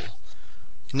example.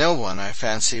 No one, I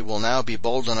fancy, will now be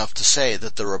bold enough to say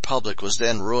that the Republic was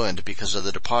then ruined because of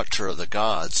the departure of the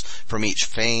gods from each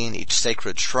fane, each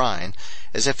sacred shrine,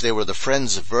 as if they were the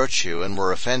friends of virtue and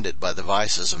were offended by the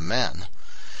vices of men.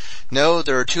 No,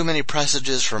 there are too many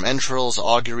presages from entrails,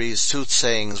 auguries,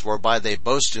 soothsayings, whereby they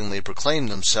boastingly proclaim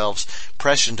themselves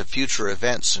prescient of future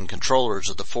events and controllers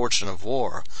of the fortune of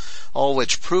war, all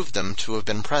which prove them to have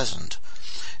been present.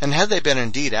 And had they been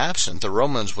indeed absent, the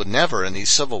Romans would never in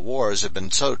these civil wars have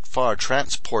been so far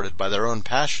transported by their own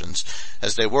passions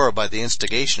as they were by the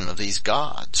instigation of these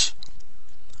gods.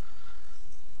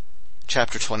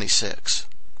 Chapter 26.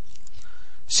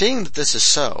 Seeing that this is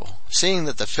so, seeing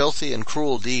that the filthy and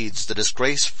cruel deeds, the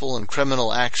disgraceful and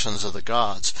criminal actions of the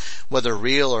gods, whether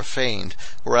real or feigned,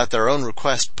 were at their own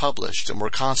request published, and were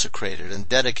consecrated and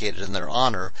dedicated in their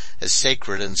honor as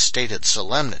sacred and stated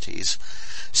solemnities,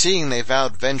 seeing they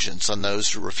vowed vengeance on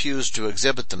those who refused to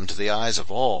exhibit them to the eyes of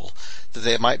all, that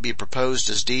they might be proposed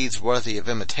as deeds worthy of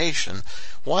imitation,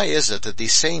 why is it that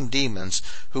these same demons,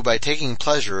 who by taking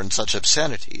pleasure in such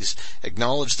obscenities,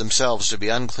 acknowledge themselves to be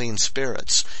unclean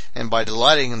spirits, and by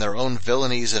delighting in their own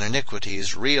villainies and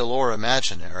iniquities, real or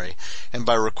imaginary, and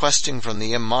by requesting from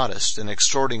the immodest and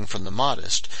extorting from the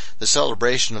modest the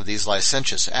celebration of these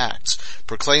licentious acts,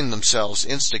 proclaim themselves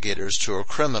instigators to a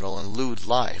criminal and lewd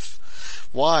life?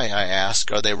 Why, I ask,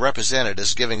 are they represented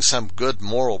as giving some good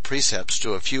moral precepts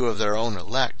to a few of their own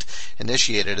elect,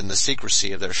 initiated in the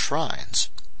secrecy of their shrines?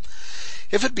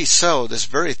 If it be so, this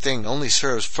very thing only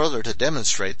serves further to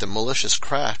demonstrate the malicious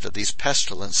craft of these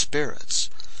pestilent spirits.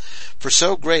 For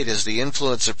so great is the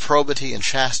influence of probity and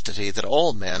chastity that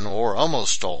all men, or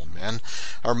almost all men,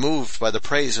 are moved by the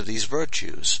praise of these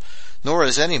virtues, nor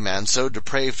is any man so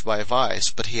depraved by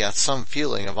vice but he hath some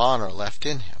feeling of honor left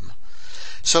in him.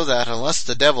 So that, unless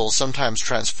the devil sometimes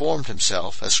transformed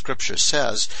himself, as Scripture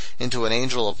says, into an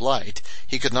angel of light,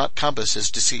 he could not compass his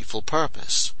deceitful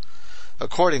purpose.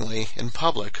 Accordingly, in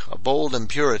public, a bold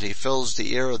impurity fills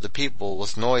the ear of the people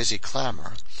with noisy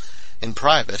clamor. In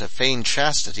private, a feigned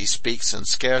chastity speaks in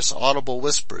scarce audible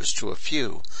whispers to a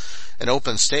few. An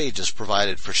open stage is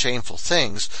provided for shameful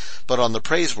things, but on the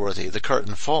praiseworthy the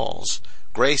curtain falls.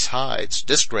 Grace hides,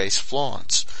 disgrace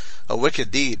flaunts. A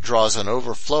wicked deed draws an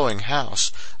overflowing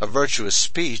house, a virtuous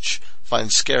speech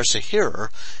finds scarce a hearer,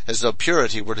 as though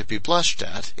purity were to be blushed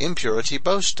at, impurity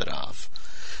boasted of.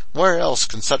 Where else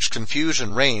can such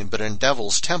confusion reign but in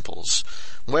devils' temples?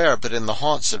 Where but in the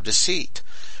haunts of deceit?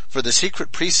 For the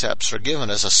secret precepts are given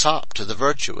as a sop to the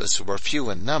virtuous, who are few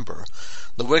in number.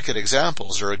 The wicked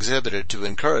examples are exhibited to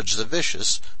encourage the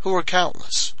vicious, who are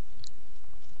countless.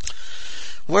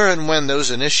 Where and when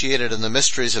those initiated in the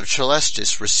mysteries of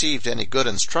Celestis received any good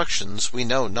instructions, we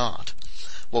know not.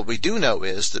 What we do know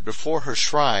is that before her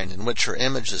shrine in which her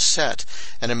image is set,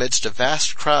 and amidst a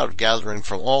vast crowd gathering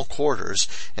from all quarters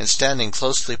and standing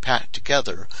closely packed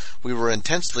together, we were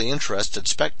intensely interested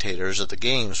spectators of the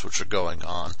games which were going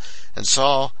on, and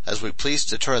saw, as we pleased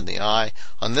to turn the eye,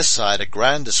 on this side a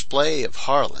grand display of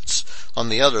harlots, on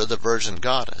the other the Virgin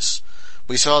Goddess.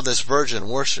 We saw this Virgin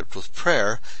worshipped with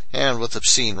prayer and with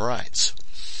obscene rites.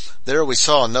 There we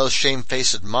saw no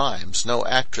shamefaced mimes, no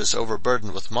actress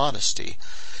overburdened with modesty.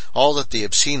 All that the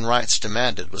obscene rites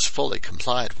demanded was fully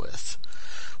complied with.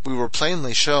 We were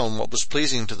plainly shown what was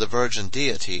pleasing to the virgin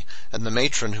deity, and the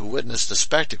matron who witnessed the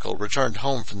spectacle returned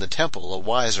home from the temple a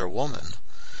wiser woman.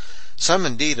 Some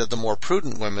indeed of the more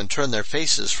prudent women turned their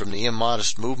faces from the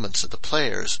immodest movements of the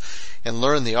players, and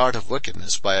learned the art of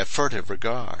wickedness by a furtive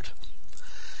regard.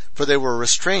 For they were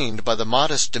restrained by the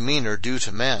modest demeanor due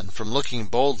to men from looking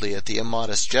boldly at the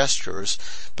immodest gestures,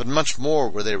 but much more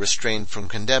were they restrained from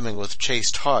condemning with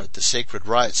chaste heart the sacred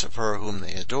rites of her whom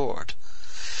they adored.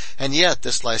 And yet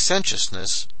this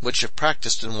licentiousness, which if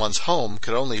practiced in one's home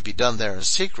could only be done there in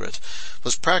secret,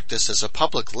 was practiced as a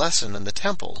public lesson in the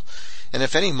temple, and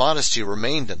if any modesty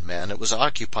remained in men, it was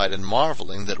occupied in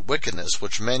marveling that wickedness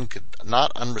which men could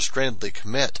not unrestrainedly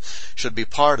commit should be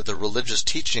part of the religious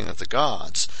teaching of the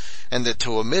gods, and that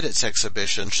to omit its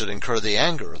exhibition should incur the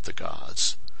anger of the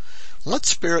gods. What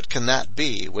spirit can that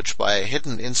be which by a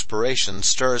hidden inspiration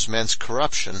stirs men's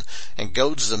corruption and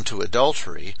goads them to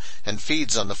adultery, and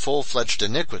feeds on the full-fledged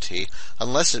iniquity,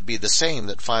 unless it be the same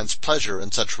that finds pleasure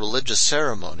in such religious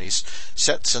ceremonies,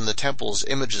 sets in the temples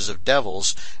images of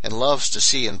devils, and loves to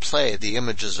see and play the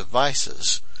images of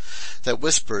vices? That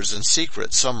whispers in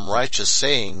secret some righteous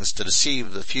sayings to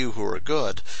deceive the few who are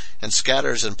good, and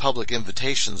scatters in public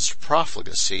invitations to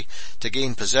profligacy to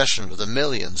gain possession of the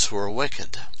millions who are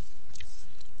wicked.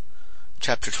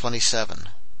 Chapter 27.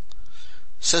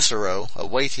 Cicero, a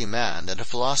weighty man and a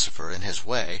philosopher in his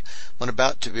way, when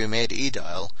about to be made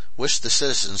aedile, wished the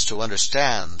citizens to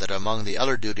understand that among the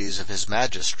other duties of his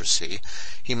magistracy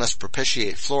he must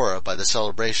propitiate Flora by the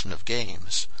celebration of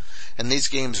games, and these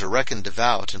games are reckoned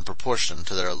devout in proportion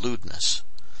to their lewdness.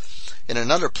 In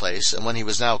another place, and when he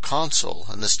was now consul,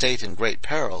 and the state in great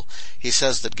peril, he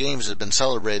says that games had been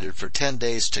celebrated for 10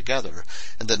 days together,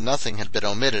 and that nothing had been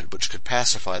omitted which could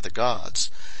pacify the gods,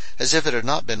 as if it had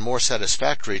not been more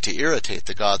satisfactory to irritate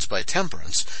the gods by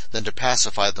temperance than to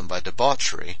pacify them by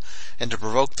debauchery, and to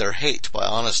provoke their hate by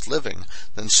honest living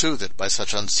than soothe it by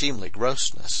such unseemly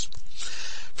grossness.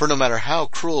 For no matter how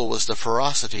cruel was the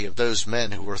ferocity of those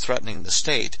men who were threatening the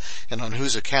state, and on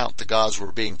whose account the gods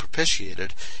were being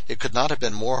propitiated, it could not have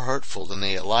been more hurtful than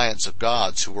the alliance of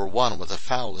gods who were one with the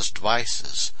foulest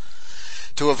vices.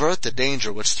 To avert the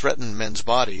danger which threatened men's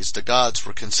bodies, the gods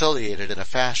were conciliated in a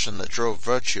fashion that drove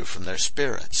virtue from their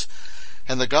spirits.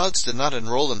 And the gods did not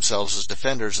enroll themselves as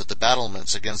defenders of the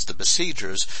battlements against the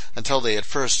besiegers until they had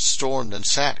first stormed and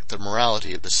sacked the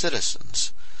morality of the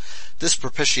citizens. This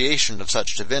propitiation of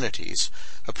such divinities,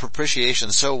 a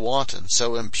propitiation so wanton,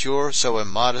 so impure, so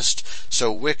immodest,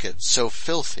 so wicked, so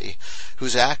filthy,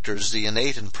 whose actors the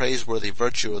innate and praiseworthy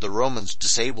virtue of the Romans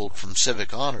disabled from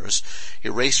civic honors,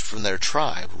 erased from their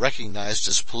tribe, recognized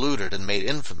as polluted and made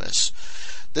infamous,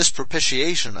 this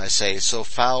propitiation, I say, so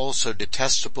foul, so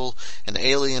detestable, and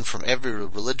alien from every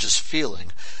religious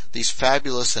feeling, these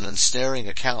fabulous and ensnaring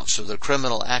accounts of the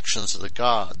criminal actions of the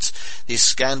gods, these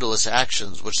scandalous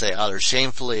actions which they either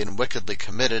shamefully and wickedly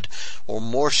committed, or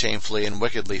more shamefully and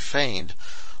wickedly feigned,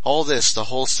 all this the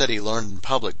whole city learned in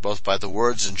public both by the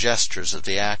words and gestures of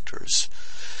the actors.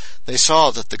 They saw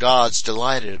that the gods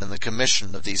delighted in the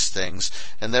commission of these things,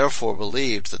 and therefore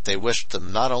believed that they wished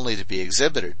them not only to be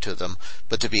exhibited to them,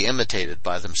 but to be imitated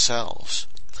by themselves.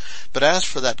 But as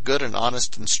for that good and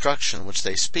honest instruction which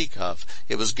they speak of,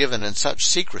 it was given in such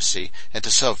secrecy, and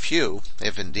to so few,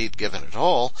 if indeed given at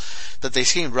all, that they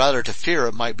seemed rather to fear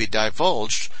it might be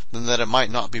divulged than that it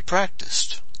might not be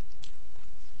practiced.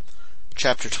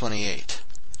 Chapter 28.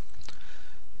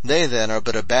 They then are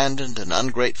but abandoned and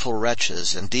ungrateful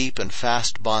wretches in deep and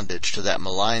fast bondage to that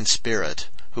malign spirit,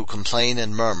 who complain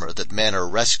and murmur that men are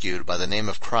rescued by the name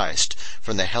of Christ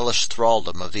from the hellish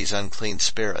thraldom of these unclean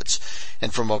spirits,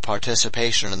 and from a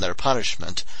participation in their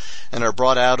punishment, and are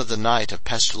brought out of the night of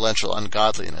pestilential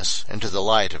ungodliness into the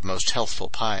light of most healthful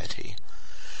piety.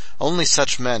 Only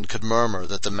such men could murmur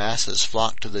that the masses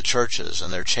flock to the churches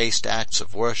and their chaste acts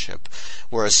of worship,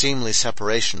 where a seemly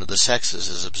separation of the sexes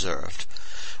is observed,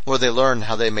 where they learn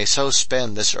how they may so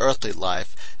spend this earthly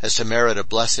life as to merit a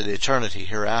blessed eternity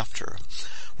hereafter,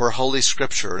 where Holy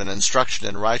Scripture and instruction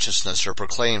in righteousness are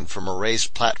proclaimed from a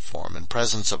raised platform in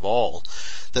presence of all,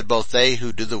 that both they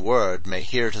who do the word may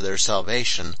hear to their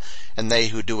salvation, and they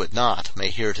who do it not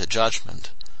may hear to judgment.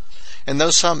 And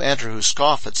though some enter who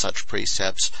scoff at such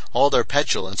precepts, all their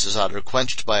petulance is either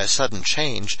quenched by a sudden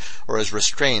change, or is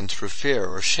restrained through fear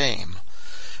or shame.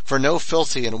 For no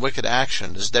filthy and wicked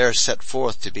action is there set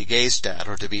forth to be gazed at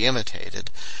or to be imitated,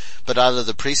 but either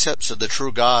the precepts of the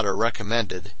true God are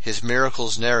recommended, his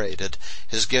miracles narrated,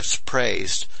 his gifts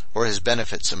praised, or his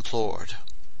benefits implored.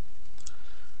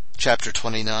 Chapter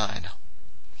 29.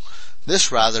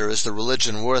 This rather is the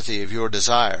religion worthy of your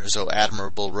desires, O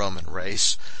admirable Roman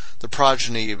race, the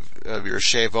progeny of your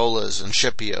Scaevolas and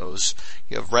Scipios,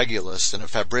 of Regulus and of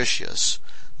Fabricius.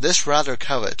 This rather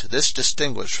covet, this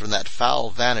distinguish from that foul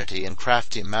vanity and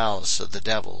crafty malice of the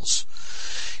devils.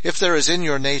 If there is in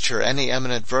your nature any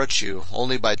eminent virtue,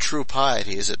 only by true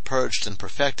piety is it purged and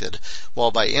perfected, while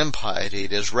by impiety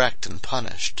it is wrecked and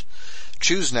punished.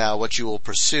 Choose now what you will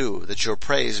pursue, that your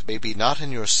praise may be not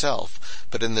in yourself,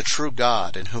 but in the true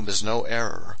God, in whom is no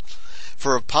error.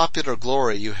 For of popular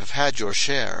glory you have had your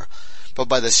share, but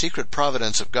by the secret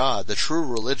providence of God the true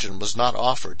religion was not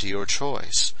offered to your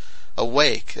choice.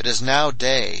 Awake, it is now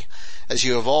day, as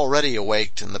you have already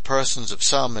awaked in the persons of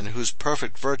some in whose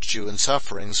perfect virtue and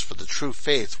sufferings for the true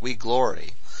faith we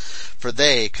glory. For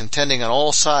they, contending on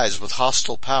all sides with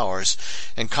hostile powers,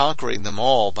 and conquering them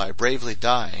all by bravely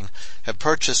dying, have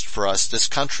purchased for us this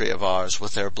country of ours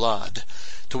with their blood,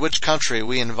 to which country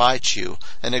we invite you,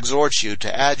 and exhort you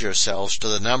to add yourselves to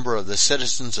the number of the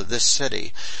citizens of this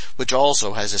city, which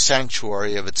also has a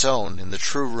sanctuary of its own in the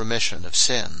true remission of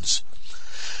sins.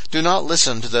 Do not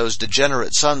listen to those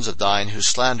degenerate sons of thine who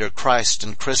slander Christ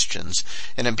and Christians,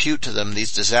 and impute to them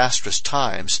these disastrous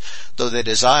times, though they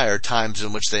desire times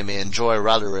in which they may enjoy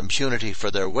rather impunity for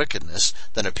their wickedness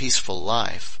than a peaceful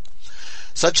life.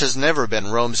 Such has never been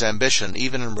Rome's ambition,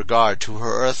 even in regard to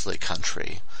her earthly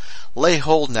country. Lay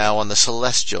hold now on the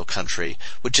celestial country,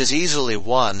 which is easily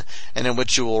won, and in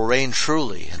which you will reign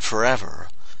truly and forever.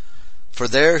 For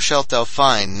there shalt thou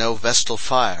find no vestal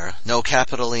fire, no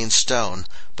Capitoline stone,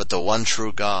 but the one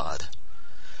true God.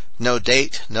 No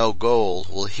date, no goal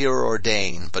will here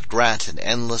ordain, but grant an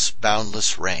endless,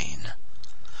 boundless reign.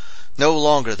 No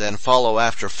longer then follow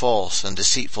after false and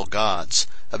deceitful gods.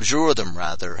 Abjure them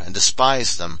rather, and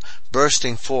despise them,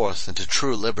 bursting forth into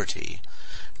true liberty.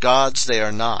 Gods they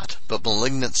are not, but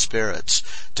malignant spirits,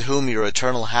 to whom your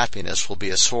eternal happiness will be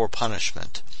a sore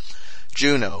punishment.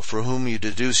 Juno, for whom you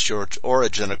deduce your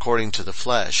origin according to the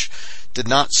flesh, did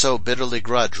not so bitterly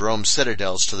grudge Rome's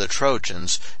citadels to the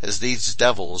Trojans, as these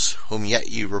devils, whom yet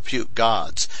you repute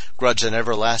gods, grudge an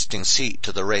everlasting seat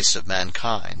to the race of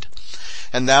mankind.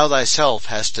 And thou thyself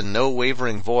hast in no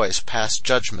wavering voice passed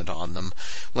judgment on them,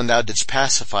 when thou didst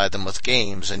pacify them with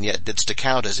games, and yet didst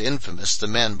account as infamous the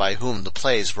men by whom the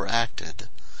plays were acted.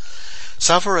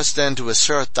 Suffer us then to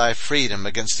assert thy freedom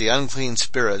against the unclean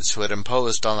spirits who had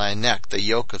imposed on thy neck the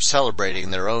yoke of celebrating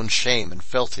their own shame and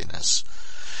filthiness.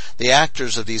 The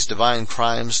actors of these divine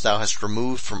crimes thou hast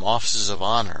removed from offices of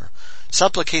honor.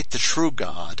 Supplicate the true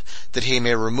God, that he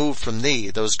may remove from thee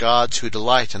those gods who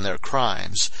delight in their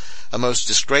crimes, a most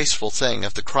disgraceful thing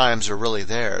if the crimes are really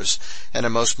theirs, and a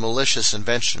most malicious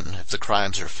invention if the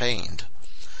crimes are feigned.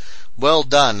 Well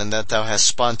done in that thou hast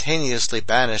spontaneously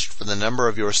banished from the number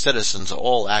of your citizens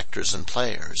all actors and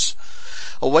players.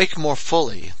 Awake more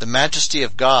fully, the majesty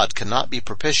of God cannot be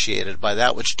propitiated by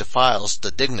that which defiles the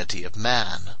dignity of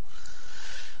man.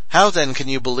 How then can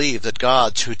you believe that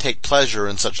gods who take pleasure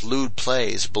in such lewd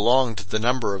plays belong to the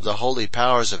number of the holy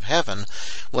powers of heaven,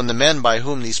 when the men by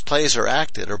whom these plays are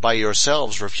acted are by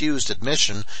yourselves refused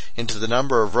admission into the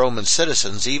number of Roman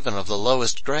citizens even of the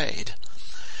lowest grade?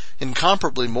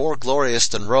 Incomparably more glorious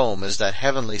than Rome is that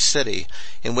heavenly city,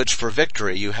 in which for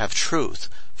victory you have truth,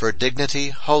 for dignity,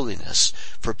 holiness,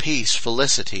 for peace,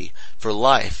 felicity, for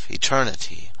life,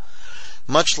 eternity.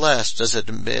 Much less does it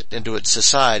admit into its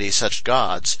society such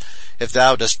gods, if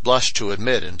thou dost blush to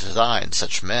admit into thine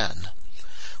such men.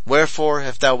 Wherefore,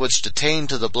 if thou wouldst attain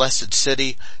to the blessed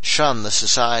city, shun the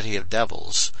society of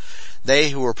devils. They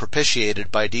who are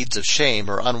propitiated by deeds of shame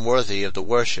are unworthy of the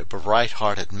worship of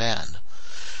right-hearted men.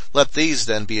 Let these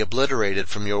then be obliterated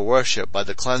from your worship by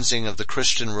the cleansing of the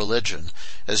Christian religion,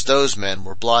 as those men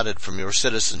were blotted from your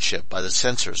citizenship by the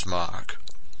censor's mark.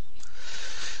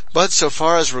 But so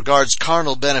far as regards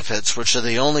carnal benefits, which are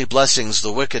the only blessings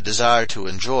the wicked desire to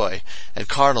enjoy, and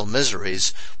carnal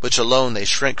miseries, which alone they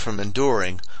shrink from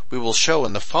enduring, we will show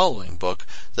in the following book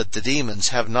that the demons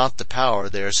have not the power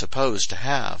they are supposed to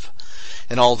have.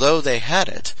 And although they had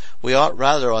it, we ought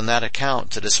rather on that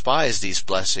account to despise these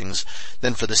blessings,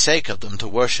 than for the sake of them to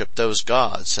worship those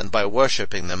gods, and by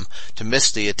worshipping them to miss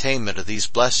the attainment of these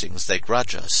blessings they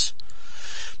grudge us.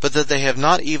 But that they have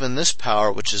not even this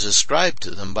power which is ascribed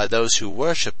to them by those who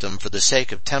worship them for the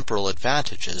sake of temporal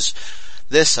advantages,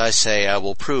 this, I say, I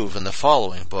will prove in the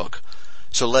following book.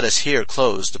 So let us here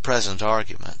close the present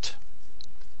argument.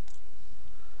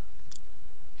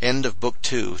 End of Book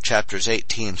 2, Chapters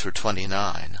 18 through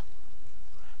 29.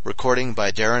 Recording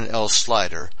by Darren L.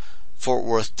 Slider, Fort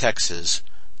Worth, Texas,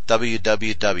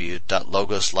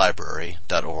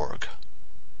 www.logoslibrary.org.